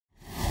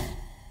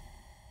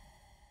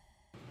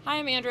Hi,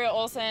 I'm Andrea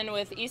Olson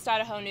with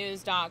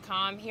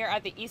EastIdahoNews.com here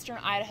at the Eastern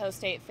Idaho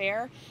State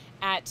Fair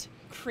at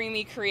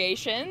Creamy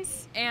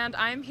Creations. And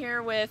I'm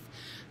here with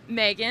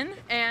Megan.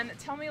 And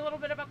tell me a little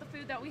bit about the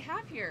food that we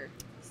have here.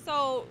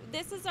 So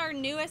this is our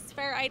newest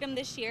fair item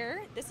this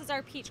year. This is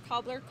our peach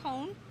cobbler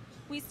cone.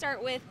 We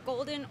start with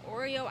golden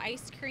Oreo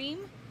ice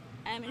cream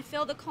and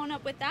fill the cone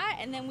up with that,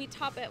 and then we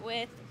top it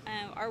with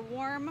our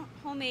warm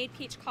homemade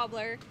peach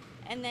cobbler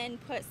and then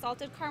put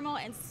salted caramel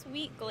and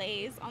sweet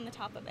glaze on the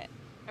top of it.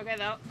 Okay,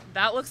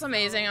 that looks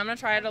amazing. I'm going to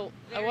try it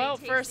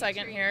for a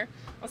second treat. here.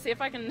 I'll see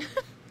if I can...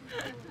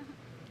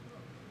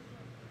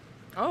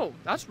 Oh,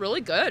 that's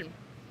really good.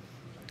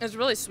 It's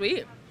really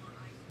sweet.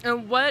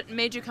 And what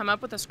made you come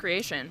up with this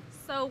creation?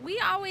 So we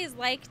always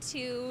like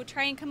to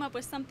try and come up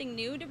with something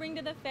new to bring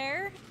to the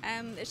fair.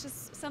 It's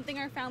just something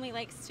our family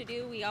likes to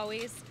do. We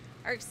always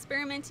are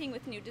experimenting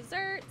with new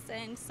desserts,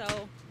 and so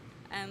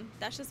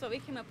that's just what we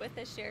came up with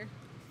this year.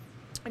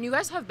 And you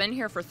guys have been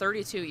here for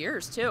 32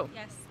 years, too.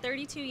 Yes,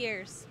 32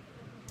 years.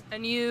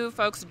 And you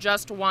folks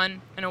just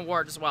won an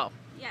award as well.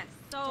 Yes,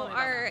 so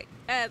our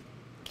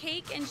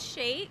cake and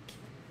shake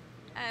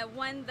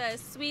won the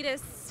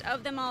Sweetest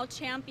of Them All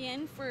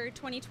champion for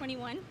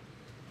 2021.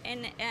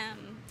 And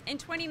in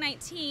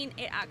 2019,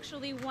 it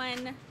actually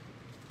won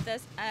the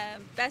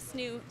Best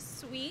New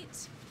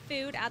Sweet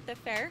Food at the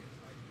fair.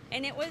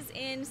 And it was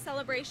in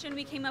celebration.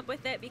 We came up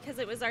with it because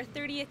it was our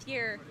 30th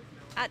year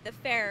at the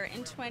fair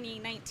in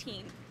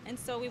 2019. And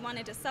so we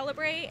wanted to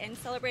celebrate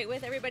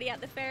with everybody at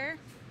the fair.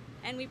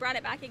 And we brought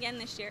it back again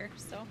this year.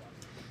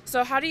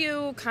 So how do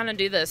you kind of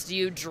do this? Do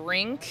you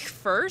drink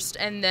first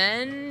and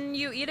then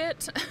you eat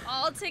it?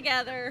 All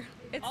together.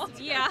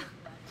 Yeah.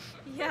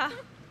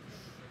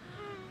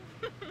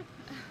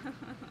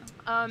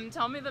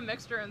 Tell me the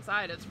mixture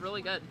inside. It's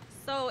really good.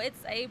 So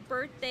it's a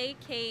birthday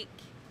cake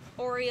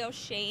Oreo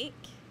shake,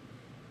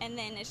 and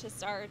then it's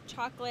just our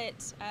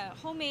chocolate,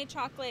 homemade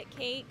chocolate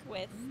cake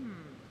with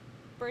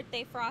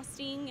birthday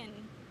frosting.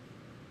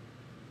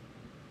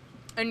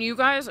 And you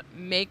guys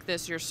make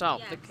this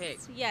yourself, Yes, the cake?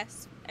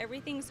 Yes,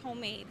 everything's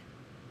homemade.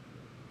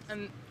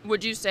 And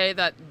would you say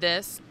that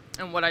this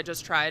and what I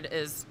just tried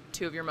is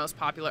two of your most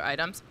popular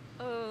items?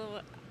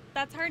 Oh,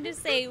 that's hard to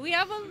say. We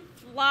have a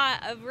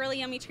lot of really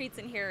yummy treats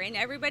in here, and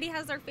everybody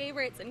has their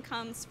favorites and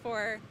comes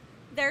for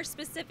their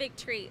specific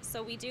treat.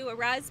 So we do a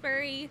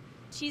raspberry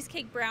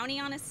cheesecake brownie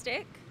on a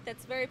stick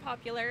that's very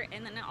popular,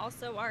 and then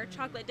also our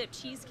chocolate dip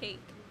cheesecake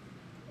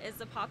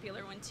is a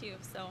popular one too.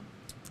 So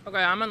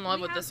okay, I'm in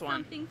love with this one.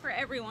 one. Something for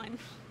everyone.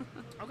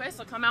 Okay,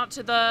 so come out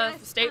to the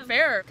state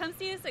fair. Come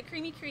see us at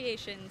Creamy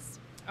Creations.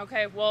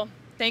 Okay, well,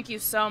 thank you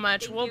so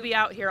much. We'll be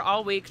out here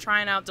all week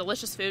trying out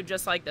delicious food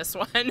just like this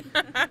one.